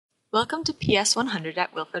Welcome to PS 100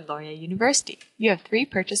 at Wilfrid Laurier University. You have three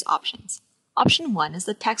purchase options. Option 1 is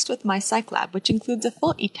the text with My Psych Lab, which includes a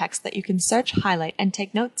full e-text that you can search, highlight, and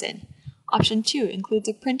take notes in. Option 2 includes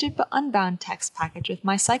a printed but unbound text package with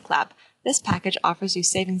My Psych Lab. This package offers you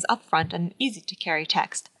savings upfront and an easy-to-carry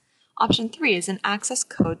text. Option 3 is an access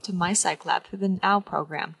code to My Psych Lab through the Now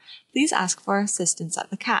program. Please ask for assistance at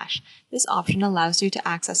the cache. This option allows you to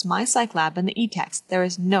access My Psych Lab and the e-text. There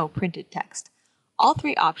is no printed text. All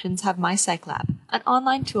three options have My Psych Lab, an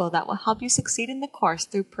online tool that will help you succeed in the course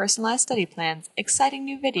through personalized study plans, exciting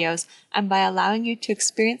new videos, and by allowing you to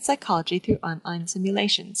experience psychology through online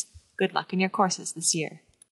simulations. Good luck in your courses this year.